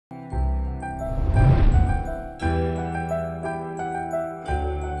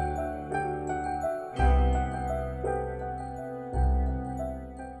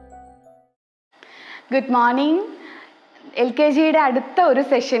Good morning. LKGയുടെ അടുത്ത ഒരു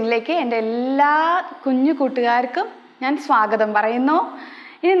സെഷനിലേക്ക് എൻ്റെ എല്ലാ കുഞ്ഞു കൂട്ടുകാർക്കും ഞാൻ സ്വാഗതം പറയുന്നു.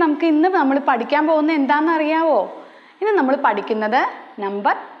 ഇന്ന് നമ്മൾ പഠിക്കാൻ പോകുന്നത് എന്താണെന്ന് അറിയാവോ? ഇന്ന് നമ്മൾ പഠിക്കുന്നത്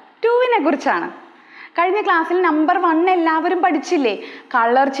നമ്പർ 2നെ കുറിച്ചാണ്. കഴിഞ്ഞ ക്ലാസ്സിൽ നമ്പർ 1 എല്ലാവരും പഠിച്ചില്ലേ?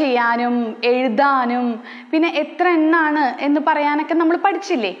 കളർ ചെയ്യാനും എഴുതാനും പിന്നെ എത്ര എണ്ണാണ് എന്ന് പറയാനൊക്കെ നമ്മൾ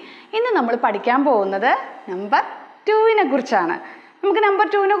പഠിച്ചില്ലേ? ഇന്ന് നമ്മൾ പഠിക്കാൻ പോകുന്നത് നമ്പർ 2നെ കുറിച്ചാണ്. നമുക്ക് നമ്പർ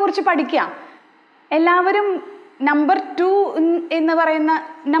 2നെ കുറിച്ച് പഠിക്കാം. എല്ലാവരും നമ്പർ 2 എന്ന് പറയുന്ന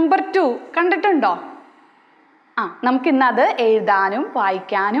നമ്പർ 2 കണ്ടിട്ടുണ്ടോ? നമുക്കിന്ന് അത് എഴുതാനും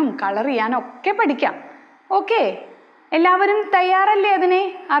വായിക്കാനും കളർ ചെയ്യാനും ഒക്കെ പഠിക്കാം. ഓക്കെ, എല്ലാവരും തയ്യാറല്ലേ അതിനെ?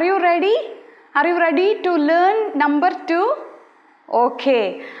 Are you ready to learn number 2? Okay,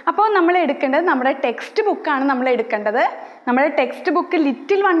 അപ്പോൾ നമ്മൾ എടുക്കേണ്ടത് നമ്മുടെ ടെക്സ്റ്റ് ബുക്കാണ്. നമ്മൾ എടുക്കേണ്ടത് നമ്മുടെ ടെക്സ്റ്റ് ബുക്ക്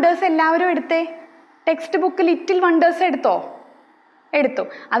ലിറ്റിൽ വണ്ടേഴ്സ് എല്ലാവരും എടുത്തേ. ടെക്സ്റ്റ് ബുക്ക് ലിറ്റിൽ വണ്ടേഴ്സ് എടുത്തു.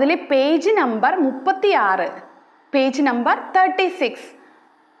 അതിൽ പേജ് നമ്പർ 36, പേജ് നമ്പർ 36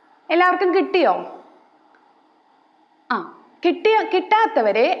 എല്ലാവർക്കും കിട്ടിയോ?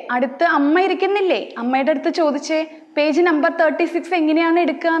 കിട്ടാത്തവരെ അടുത്ത് അമ്മ ഇരിക്കുന്നില്ലേ? അമ്മയുടെ അടുത്ത് ചോദിച്ചേ പേജ് നമ്പർ 36 എങ്ങനെയാണ്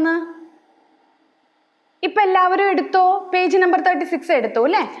എടുക്കുകയെന്ന്. ഇപ്പൊ എല്ലാവരും എടുത്തോ? പേജ് നമ്പർ 36 എടുത്തു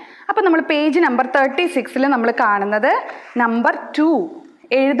അല്ലേ? അപ്പൊ നമ്മൾ പേജ് നമ്പർ 36 നമ്മൾ കാണുന്നത് നമ്പർ 2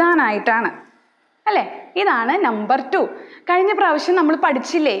 എഴുതാനായിട്ടാണ് അല്ലേ? ഇതാണ് നമ്പർ 2. കഴിഞ്ഞ പ്രാവശ്യം നമ്മൾ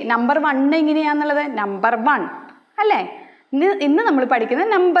പഠിച്ചില്ലേ നമ്പർ 1 എങ്ങനെയാന്നുള്ളത്? നമ്പർ 1 അല്ലേ? ഇന്ന് നമ്മൾ പഠിക്കുന്നത്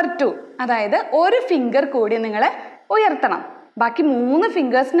നമ്പർ 2. അതായത് ഒരു ഫിംഗർ കൂടി നിങ്ങൾ ഉയർത്തണം, ബാക്കി 3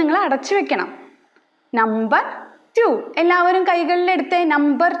 ഫിംഗേഴ്സ് നിങ്ങൾ അടച്ചു വെക്കണം. നമ്പർ 2 എല്ലാവരും കൈകളിൽ എടുത്തേ.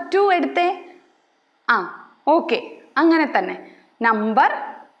 നമ്പർ 2 എടുത്തേ. ഓക്കെ, അങ്ങനെ തന്നെ നമ്പർ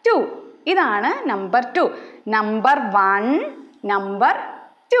 2 ഇതാണ് നമ്പർ 2. Number 1, number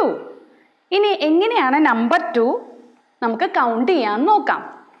 2. ഇനി എങ്ങനെയാണ് നമ്പർ 2 നമുക്ക് കൗണ്ട് ചെയ്യാൻ നോക്കാം.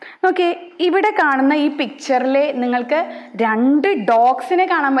 നോക്കിയേ, ഇവിടെ കാണുന്ന ഈ പിക്ചറിൽ നിങ്ങൾക്ക് 2 ഡോഗ്സിനെ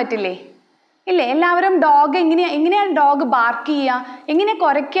കാണാൻ പറ്റില്ലേ? ഇല്ലേ? എല്ലാവരും ഡോഗ് എങ്ങനെയാണ് ഡോഗ് ബാർക്ക് ചെയ്യുക? എങ്ങനെ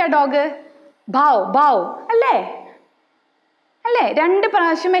കുരയ്ക്കുക ഡോഗ്? ബൗ അല്ലേ? 2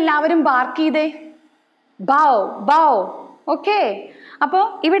 പ്രാവശ്യം എല്ലാവരും ബാർക്ക് ചെയ്തേ. ബൗ. ഓക്കെ, അപ്പോൾ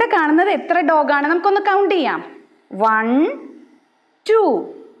ഇവിടെ കാണുന്നത് എത്ര ഡോഗാണ്? നമുക്കൊന്ന് കൗണ്ട് ചെയ്യാം. 1, 2.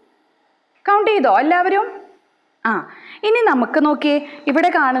 കൗണ്ട് ചെയ്തോ എല്ലാവരും? ഇനി നമുക്ക് നോക്കിയേ, ഇവിടെ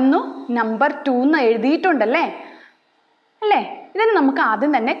കാണുന്നു നമ്പർ 2 എന്ന് എഴുതിയിട്ടുണ്ടല്ലേ അല്ലേ? ഇതിന് നമുക്ക്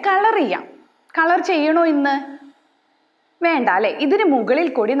ആദ്യം തന്നെ കളർ ചെയ്യാം. കളർ ചെയ്യണോ ഇന്ന്? വേണ്ട അല്ലേ? ഇതിന് മുകളിൽ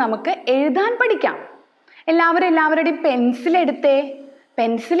കൂടി നമുക്ക് എഴുതാൻ പഠിക്കാം. എല്ലാവരുടെയും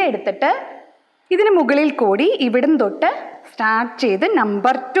പെൻസിൽ എടുത്തിട്ട് ഇതിന് മുകളിൽ കൂടി ഇവിടം തൊട്ട് സ്റ്റാർട്ട് ചെയ്ത്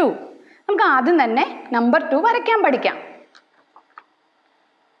നമ്പർ 2 നമുക്ക് ആദ്യം തന്നെ നമ്പർ 2 വരയ്ക്കാൻ പഠിക്കാം.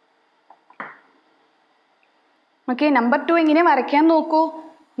 ഓക്കെ, നമ്പർ 2 എങ്ങനെ വരയ്ക്കാൻ നോക്കൂ.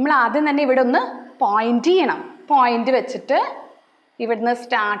 നമ്മൾ ആദ്യം തന്നെ ഇവിടെ ഒന്ന് പോയിന്റ് ചെയ്യണം. പോയിന്റ് വെച്ചിട്ട് ഇവിടുന്ന്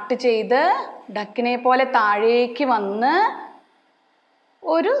സ്റ്റാർട്ട് ചെയ്ത് ഡക്കിനെ പോലെ താഴേക്ക് വന്ന്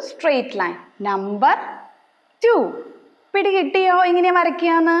ഒരു സ്ട്രെയിറ്റ് ലൈൻ നമ്പർ 2. പിടികിട്ടിയോ എങ്ങനെയാ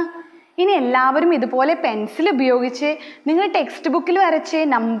വരയ്ക്കുകയെന്ന്? ഇനി എല്ലാവരും ഇതുപോലെ പെൻസിൽ ഉപയോഗിച്ച് നിങ്ങൾ ടെക്സ്റ്റ് ബുക്കിൽ വരച്ചേ.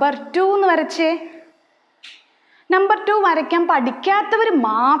 നമ്പർ 2 എന്ന് വരച്ചേ. നമ്പർ 2 വരയ്ക്കാൻ പഠിക്കാത്തവർ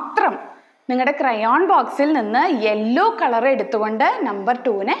മാത്രം നിങ്ങളുടെ ക്രയോൺ ബോക്സിൽ നിന്ന് യെല്ലോ കളർ എടുത്തുകൊണ്ട് നമ്പർ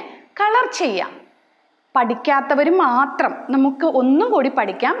 2നെ കളർ ചെയ്യാം. പഠിക്കാത്തവർ മാത്രം. നമുക്ക് ഒന്നും കൂടി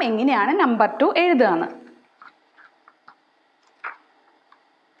പഠിക്കാം എങ്ങനെയാണ് നമ്പർ 2 എഴുതുകയെന്ന്.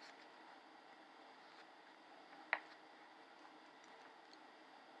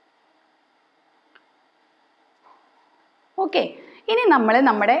 ഓക്കെ, ഇനി നമ്മൾ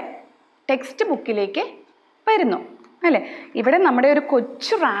നമ്മുടെ ടെക്സ്റ്റ് ബുക്കിലേക്ക് വരുന്നു അല്ലേ? ഇവിടെ നമ്മുടെ ഒരു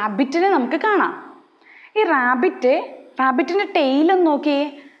കൊച്ചു റാബിറ്റിനെ നമുക്ക് കാണാം. ഈ റാബിറ്റിൻ്റെ ടെയിലൊന്ന് നോക്കിയേ.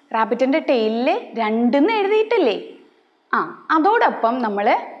 റാബിറ്റിൻ്റെ ടെയിലിൽ 2 എന്ന് എഴുതിയിട്ടില്ലേ? അതോടൊപ്പം നമ്മൾ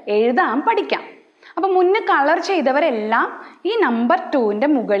എഴുതാൻ പഠിക്കാം. അപ്പം മുന്നേ കളർ ചെയ്തവരെല്ലാം ഈ നമ്പർ 2ൻ്റെ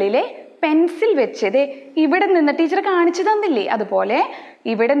മുകളിലെ പെൻസിൽ വെച്ചത് ഇവിടെ നിന്ന് ടീച്ചർ കാണിച്ചു തന്നില്ലേ? അതുപോലെ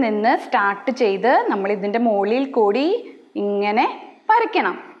ഇവിടെ നിന്ന് സ്റ്റാർട്ട് ചെയ്ത് നമ്മൾ ഇതിൻ്റെ മുകളിൽ കൂടി ഇങ്ങനെ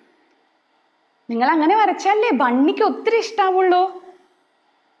വരയ്ക്കണം. നിങ്ങൾ അങ്ങനെ വരച്ചാലേ ബണ്ണിക്ക് ഒത്തിരി ഇഷ്ടാവുള്ളൂ.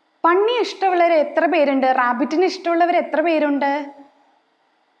 ബണ്ണി ഇഷ്ടമുള്ളവർ എത്ര പേരുണ്ട്? റാബിറ്റിന് ഇഷ്ടമുള്ളവർ എത്ര പേരുണ്ട്?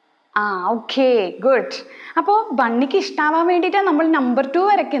 Okay, good. അപ്പോൾ ബണ്ണിക്ക് ഇഷ്ടാവാൻ വേണ്ടിയിട്ടാണ് നമ്മൾ നമ്പർ 2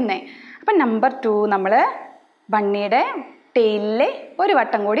 വരയ്ക്കുന്നത്. അപ്പം നമ്പർ 2 നമ്മൾ ബണ്ണിയുടെ ടെയിലിൽ ഒരു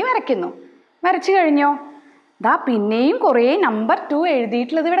വട്ടം കൂടി വരയ്ക്കുന്നു. വരച്ചു കഴിഞ്ഞോ? പിന്നെയും കുറേ നമ്പർ 2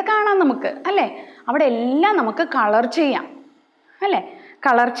 എഴുതിയിട്ടുള്ളത് ഇവിടെ കാണാം നമുക്ക് അല്ലേ? അവിടെ എല്ലാം നമുക്ക് കളർ ചെയ്യാം അല്ലേ?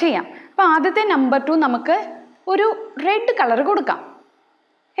 കളർ ചെയ്യാം. അപ്പോൾ ആദ്യത്തെ നമ്പർ 2 നമുക്ക് ഒരു റെഡ് കളർ കൊടുക്കാം.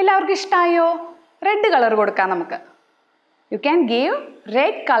 എല്ലാവർക്കും ഇഷ്ടമായോ? റെഡ് കളർ കൊടുക്കാം നമുക്ക്. You can give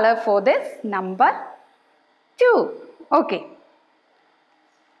red color for this number 2. Okay,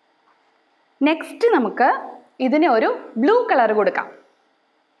 next നമുക്ക് ഇതിന് ഒരു ബ്ലൂ കളർ കൊടുക്കാം.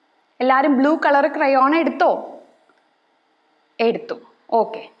 എല്ലാവരും ബ്ലൂ കളർ ക്രയോൺ എടുത്തോ? എടുത്തു.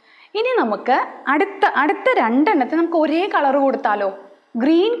 ഓക്കെ, ഇനി നമുക്ക് അടുത്ത രണ്ടെണ്ണത്തിന് നമുക്ക് ഒരേ കളർ കൊടുത്താലോ?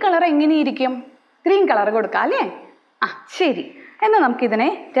 ഗ്രീൻ കളർ എങ്ങനെയിരിക്കും? ഗ്രീൻ കളർ കൊടുക്കാം അല്ലേ? ആ ശരി, എന്നാൽ നമുക്കിതിനെ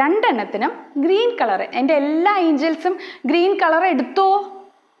രണ്ടെണ്ണത്തിനും ഗ്രീൻ കളർ, എൻ്റെ എല്ലാ ഏഞ്ചൽസും ഗ്രീൻ കളർ എടുത്തോ?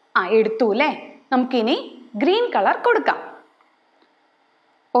 ആ എടുത്തു അല്ലേ? നമുക്കിനി ഗ്രീൻ കളർ കൊടുക്കാം.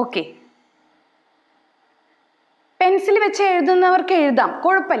 ഓക്കെ, പെൻസിൽ വെച്ച് എഴുതുന്നവർക്ക് എഴുതാം,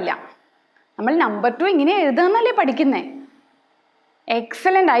 കുഴപ്പമില്ല. നമ്മൾ നമ്പർ 2 ഇങ്ങനെ എഴുതാന്നല്ലേ പഠിക്കുന്നേ.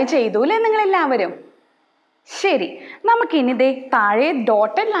 എക്സലൻ്റ് ആയി ചെയ്തു അല്ലേ നിങ്ങളെല്ലാവരും? ശരി, നമുക്കിനി ദേ താഴെ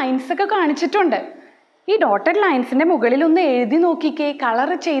ഡോട്ടഡ് ലൈൻസ് ഒക്കെ കാണിച്ചിട്ടുണ്ട്. ഈ ഡോട്ടഡ് ലൈൻസിൻ്റെ മുകളിൽ ഒന്ന് എഴുതി നോക്കിക്കേ, കളർ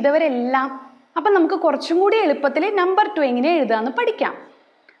ചെയ്തവരെല്ലാം. അപ്പം നമുക്ക് കുറച്ചും കൂടി എളുപ്പത്തിൽ നമ്പർ 2 എങ്ങനെ എഴുതാമെന്ന് പഠിക്കാം.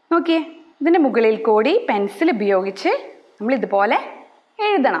 നോക്കിയേ, ഇതിൻ്റെ മുകളിൽ കൂടി പെൻസിൽ ഉപയോഗിച്ച് നമ്മൾ ഇതുപോലെ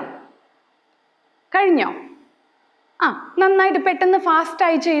എഴുതണം. കഴിഞ്ഞോ? ആ, നന്നായിട്ട് പെട്ടെന്ന്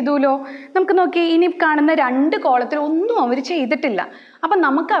ഫാസ്റ്റായി ചെയ്തുല്ലോ. നമുക്ക് നോക്കി, ഇനി കാണുന്ന 2 കോളത്തിൽ ഒന്നും അവർ ചെയ്തിട്ടില്ല. അപ്പം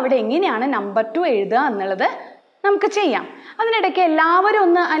നമുക്ക് അവിടെ എങ്ങനെയാണ് നമ്പർ 2 എഴുതുക എന്നുള്ളത് നമുക്ക് ചെയ്യാം. അതിനിടയ്ക്ക്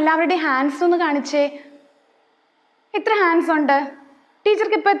എല്ലാവരുടെയും ഹാൻഡ്സ് ഒന്ന് കാണിച്ചേ. എത്ര ഹാൻഡ്സ് ഉണ്ട്?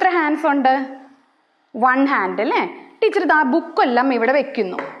 ടീച്ചർക്ക് ഇപ്പോൾ എത്ര ഹാൻഡ്സ് ഉണ്ട്? 1 ഹാൻഡ് അല്ലേ? ടീച്ചർ ഇത് ആ ബുക്കെല്ലാം ഇവിടെ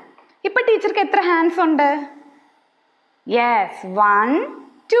വെക്കുന്നു. ഇപ്പം ടീച്ചർക്ക് എത്ര ഹാൻഡ്സ് ഉണ്ട്? യെസ്, 1,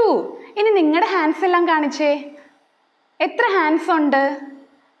 2. ഇനി നിങ്ങളുടെ ഹാൻഡ്സ് എല്ലാം കാണിച്ചേ. എത്ര ഹാൻഡ്സ് ഉണ്ട്?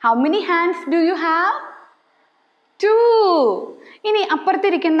 How many hands do you have? 2. ഇനി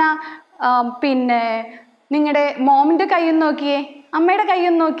അപ്പുറത്തിരിക്കുന്ന പിന്നെ നിങ്ങളുടെ മോമിൻ്റെ കൈയൊന്ന് നോക്കിയേ, അമ്മയുടെ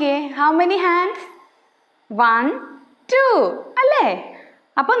കൈയൊന്ന് നോക്കിയേ. How many hands? 1, 2 അല്ലേ?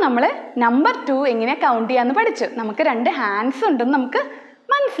 അപ്പോൾ നമ്മൾ നമ്പർ 2 എങ്ങനെ കൗണ്ട് ചെയ്യാമെന്ന് പഠിച്ചു. നമുക്ക് 2 ഹാൻഡ്സ് ഉണ്ടെന്ന് നമുക്ക്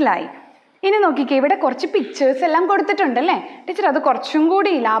മനസ്സിലായി. ഇനി നോക്കിക്കേ, ഇവിടെ കുറച്ച് പിക്ചേഴ്സ് എല്ലാം കൊടുത്തിട്ടുണ്ട് അല്ലേ? ടീച്ചർ അത് കുറച്ചും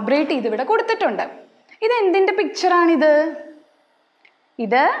കൂടി ഇലാബറേറ്റ് ചെയ്ത് ഇവിടെ കൊടുത്തിട്ടുണ്ട്. ഇത് എന്തിൻ്റെ പിക്ചറാണിത്?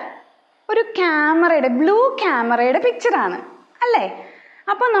 ഇത് ഒരു ക്യാമറയുടെ, ബ്ലൂ ക്യാമറയുടെ പിക്ചറാണ് അല്ലേ?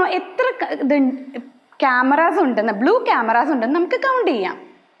 അപ്പോൾ എത്ര ക്യാമറാസ് ഉണ്ടെന്ന്, ബ്ലൂ ക്യാമറാസ് ഉണ്ടെന്ന് നമുക്ക് കൗണ്ട് ചെയ്യാം.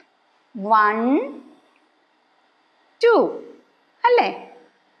 1, 2 അല്ലേ?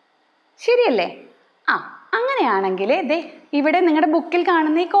 ശരിയല്ലേ? ആ, അങ്ങനെയാണെങ്കിൽ ദേ ഇവിടെ നിങ്ങളുടെ ബുക്കിൽ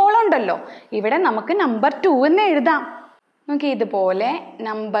കാണുന്ന ഈ കോളം ഉണ്ടല്ലോ, ഇവിടെ നമുക്ക് നമ്പർ 2 എന്ന് എഴുതാം. നോക്കി, ഇതുപോലെ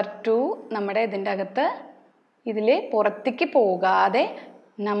നമ്പർ 2 നമ്മുടെ ഇതിൻ്റെ അകത്ത് ഇതിൽ പുറത്തേക്ക് പോകാതെ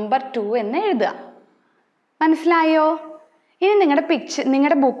നമ്പർ 2 എന്ന് എഴുതുക. മനസ്സിലായോ? ഇനി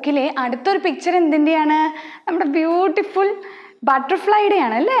നിങ്ങളുടെ ബുക്കിലെ അടുത്തൊരു പിക്ചർ എന്തിൻ്റെയാണ്? നമ്മുടെ ബ്യൂട്ടിഫുൾ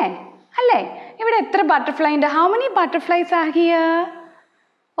ബട്ടർഫ്ലൈയുടെയാണ് അല്ലേ? ഇവിടെ എത്ര ബട്ടർഫ്ലൈ ഉണ്ട്? How many butterflies are here?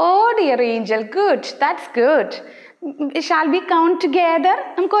 Oh dear angel, good, that's good. Shall we count together?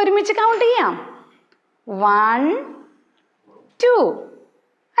 നമുക്ക് ഒരുമിച്ച് കൗണ്ട് ചെയ്യാം. 1, 2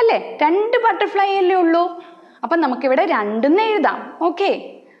 അല്ലേ? 2 ബട്ടർഫ്ലൈ അല്ലേ ഉള്ളൂ. അപ്പം നമുക്കിവിടെ 2 എന്ന് എഴുതാം. ഓക്കെ,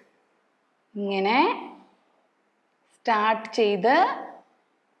 ഇങ്ങനെ സ്റ്റാർട്ട് ചെയ്ത്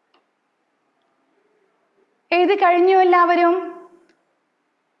എഴുതി കഴിഞ്ഞു എല്ലാവരും?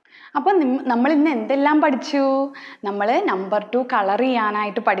 അപ്പം നമ്മൾ ഇന്ന് എന്തെല്ലാം പഠിച്ചു? നമ്മൾ നമ്പർ 2 കളർ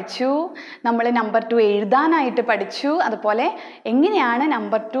ചെയ്യാനായിട്ട് പഠിച്ചു, നമ്മൾ നമ്പർ 2 എഴുതാനായിട്ട് പഠിച്ചു, അതുപോലെ എങ്ങനെയാണ്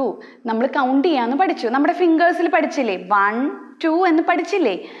നമ്പർ 2 നമ്മൾ കൗണ്ട് ചെയ്യാമെന്ന് പഠിച്ചു. നമ്മുടെ ഫിംഗേഴ്സിൽ പഠിച്ചില്ലേ? 1, 2 എന്ന്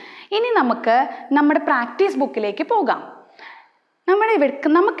പഠിച്ചില്ലേ? ഇനി നമുക്ക് നമ്മുടെ പ്രാക്ടീസ് ബുക്കിലേക്ക് പോകാം.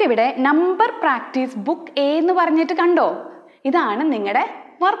 നമുക്കിവിടെ നമ്പർ പ്രാക്ടീസ് ബുക്ക് എ എന്ന് പറഞ്ഞിട്ട് കണ്ടോ? ഇതാണ് നിങ്ങളുടെ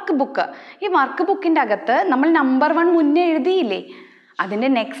വർക്ക് ബുക്ക്. ഈ വർക്ക് ബുക്കിൻ്റെ അകത്ത് നമ്മൾ നമ്പർ 1 മുന്നേ എഴുതിയില്ലേ? അതിൻ്റെ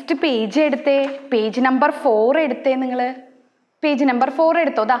നെക്സ്റ്റ് പേജ് എടുത്തേ, പേജ് നമ്പർ 4 എടുത്തേ. നിങ്ങൾ പേജ് നമ്പർ 4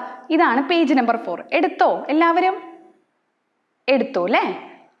 എടുത്തോ? ഇതാണ് പേജ് നമ്പർ 4. എടുത്തോ എല്ലാവരും? എടുത്തോ അല്ലേ?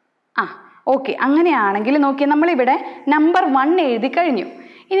 ആ ഓക്കെ, അങ്ങനെയാണെങ്കിൽ നോക്കി, നമ്മളിവിടെ നമ്പർ 1 എഴുതി കഴിഞ്ഞു.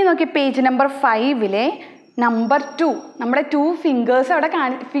 ഇനി നോക്കി, പേജ് നമ്പർ 5-ലെ നമ്പർ 2, നമ്മുടെ 2 ഫിംഗേഴ്സ്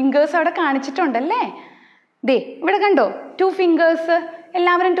അവിടെ കാണിച്ചിട്ടുണ്ടല്ലേ? ദേ ഇവിടെ കണ്ടോ 2 ഫിംഗേഴ്സ്?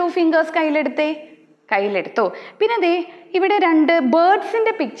 എല്ലാവരും 2 ഫിംഗേഴ്സ് കയ്യിലെടുത്തോ? പിന്നെ ദേ ഇവിടെ 2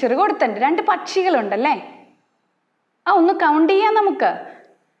 ബേർഡ്സിൻ്റെ പിക്ചർ കൊടുത്തിട്ടുണ്ട്. 2 പക്ഷികളുണ്ടല്ലേ? ഒന്ന് കൗണ്ട് ചെയ്യാം നമുക്ക്.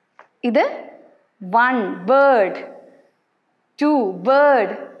 ഇത് 1 ബേർഡ്, 2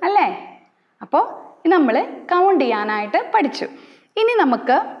 ബേർഡ് അല്ലേ? അപ്പോൾ നമ്മൾ കൗണ്ട് ചെയ്യാനായിട്ട് പഠിച്ചു. ഇനി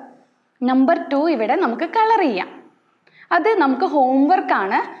നമുക്ക് നമ്പർ 2 ഇവിടെ നമുക്ക് കളർ ചെയ്യാം. അത് നമുക്ക്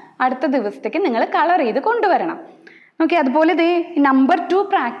ഹോംവർക്കാണ്. അടുത്ത ദിവസത്തേക്ക് നിങ്ങൾ കളർ ചെയ്ത് കൊണ്ടുവരണം. ഓക്കെ, അതുപോലെ ദേ നമ്പർ 2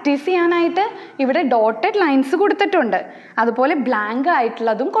 പ്രാക്ടീസ് ചെയ്യാനായിട്ട് ഇവിടെ ഡോട്ടഡ് ലൈൻസ് കൊടുത്തിട്ടുണ്ട്, അതുപോലെ ബ്ലാങ്ക്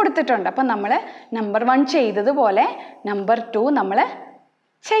ആയിട്ടുള്ളതും കൊടുത്തിട്ടുണ്ട്. അപ്പം നമ്മൾ നമ്പർ 1 ചെയ്തതുപോലെ നമ്പർ 2 നമ്മൾ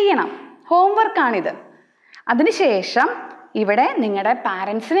ചെയ്യണം. ഹോംവർക്കാണിത്. അതിനുശേഷം ഇവിടെ നിങ്ങളുടെ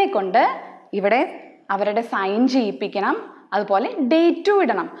പാരൻസിനെ കൊണ്ട് ഇവിടെ അവരുടെ സൈൻ ചെയ്യിപ്പിക്കണം. അതുപോലെ ഡേറ്റും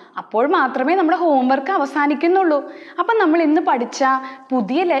ഇടണം. അപ്പോൾ മാത്രമേ നമ്മുടെ ഹോംവർക്ക് അവസാനിക്കുന്നുള്ളൂ. അപ്പം നമ്മൾ ഇന്ന് പഠിച്ച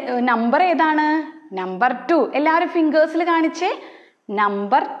പുതിയ നമ്പർ ഏതാണ്? നമ്പർ 2. എല്ലാവരും ഫിംഗേഴ്സിൽ കാണിച്ചേ.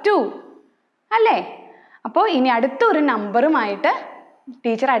 നമ്പർ 2 അല്ലേ? അപ്പോൾ ഇനി അടുത്തൊരു നമ്പറുമായിട്ട്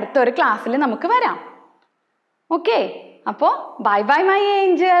ടീച്ചർ അടുത്തൊരു ക്ലാസ്സിൽ നമുക്ക് വരാം. ഓക്കെ, അപ്പോൾ bye bye my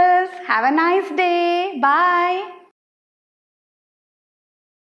Angeles. Have A nice day. By.